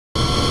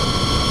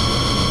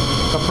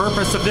The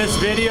purpose of this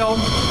video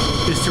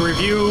is to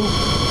review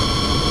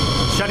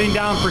shutting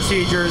down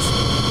procedures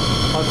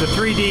of the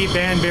 3D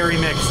Banbury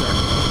mixer.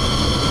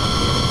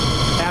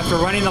 After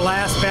running the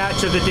last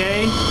batch of the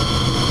day,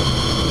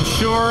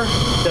 ensure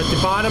that the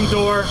bottom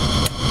door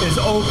is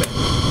open.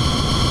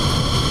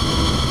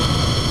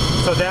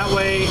 So that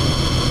way,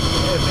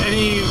 if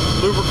any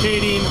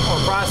lubricating or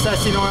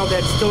processing oil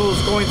that still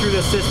is going through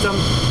the system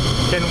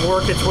can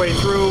work its way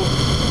through,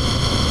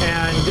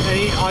 and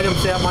any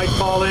items that might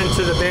fall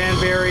into the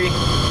Banbury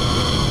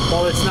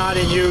while it's not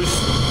in use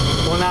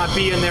will not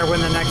be in there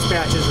when the next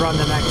batch is run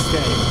the next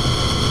day.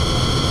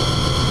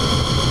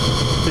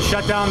 To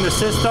shut down the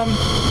system,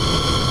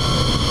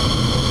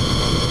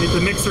 hit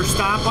the mixer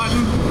stop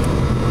button,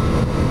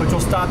 which will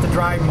stop the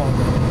drive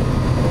motor.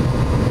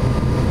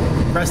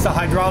 Press the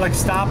hydraulic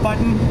stop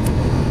button,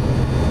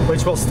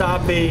 which will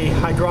stop the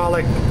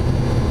hydraulic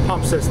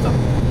pump system.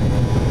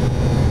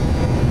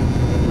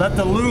 Let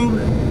the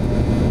lube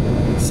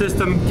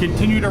system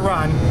continue to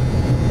run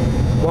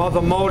while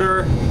the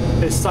motor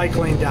is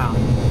cycling down.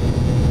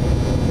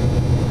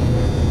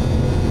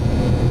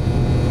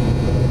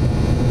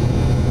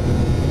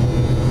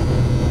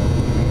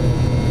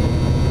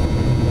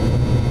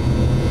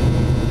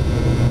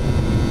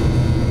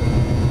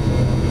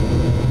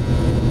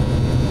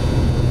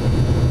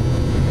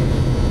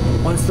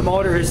 Once the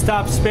motor has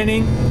stopped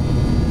spinning,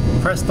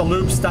 press the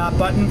lube stop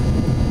button.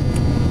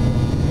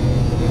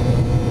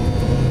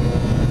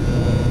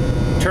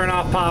 Turn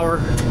off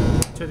power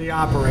to the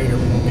operator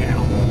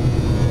panel.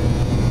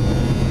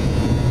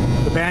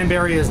 The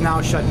Banbury is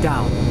now shut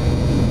down.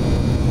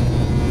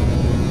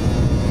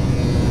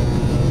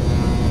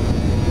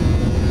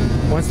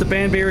 Once the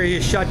Banbury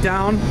is shut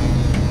down,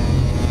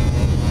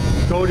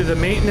 go to the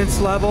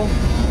maintenance level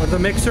of the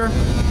mixer.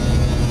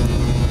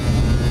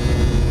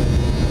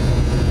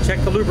 Check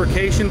the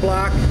lubrication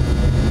block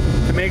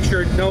to make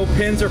sure no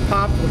pins are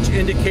popped, which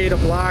indicate a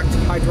blocked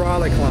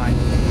hydraulic line,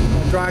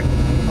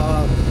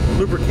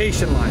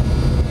 lubrication line.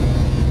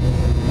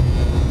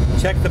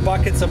 Check the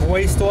buckets of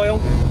waste oil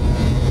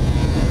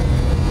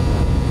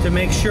to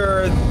make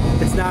sure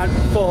it's not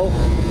full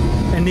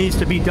and needs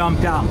to be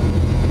dumped out.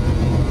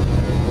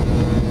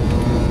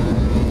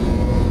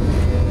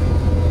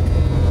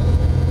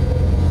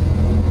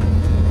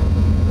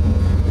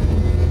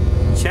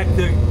 Check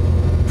the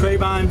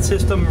Traybon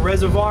system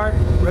reservoir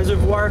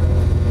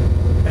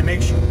and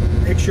make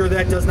sure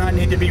that does not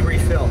need to be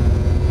refilled.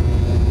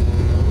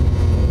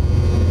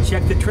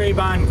 Check the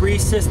Traybon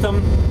grease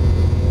system,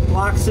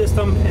 block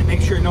system, and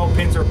make sure no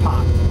pins are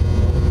popped.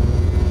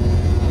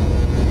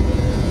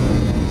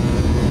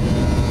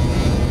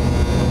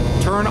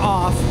 Turn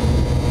off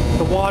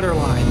the water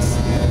lines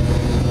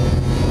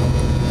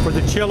for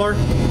the chiller,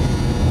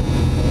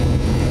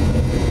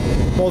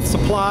 both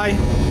supply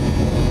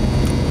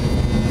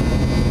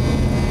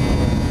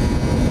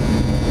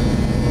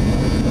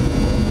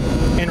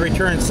and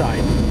return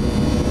side.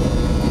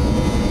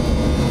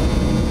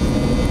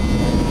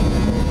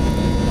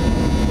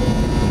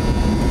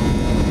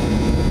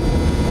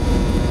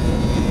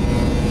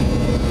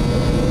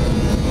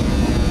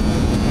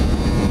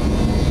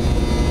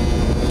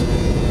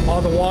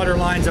 All the water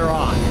lines are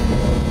off.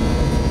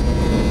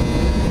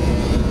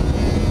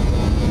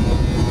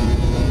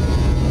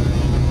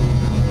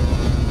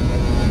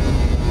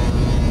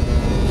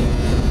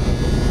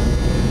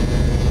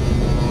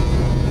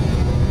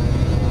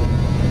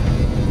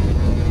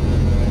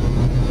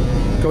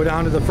 Go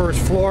down to the first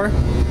floor.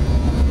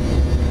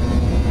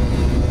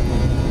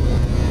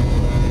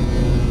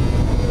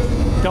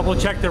 Double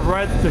check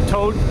the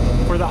tote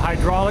for the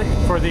hydraulic,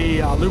 for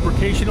the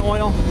lubrication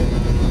oil.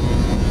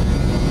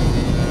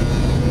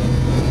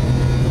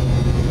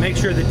 Make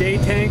sure the day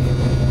tank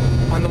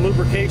on the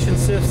lubrication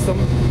system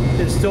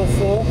is still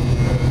full.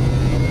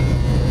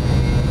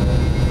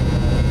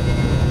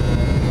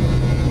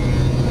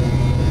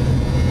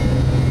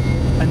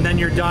 And then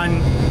you're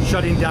done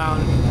shutting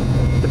down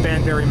the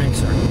Banbury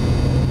mixer.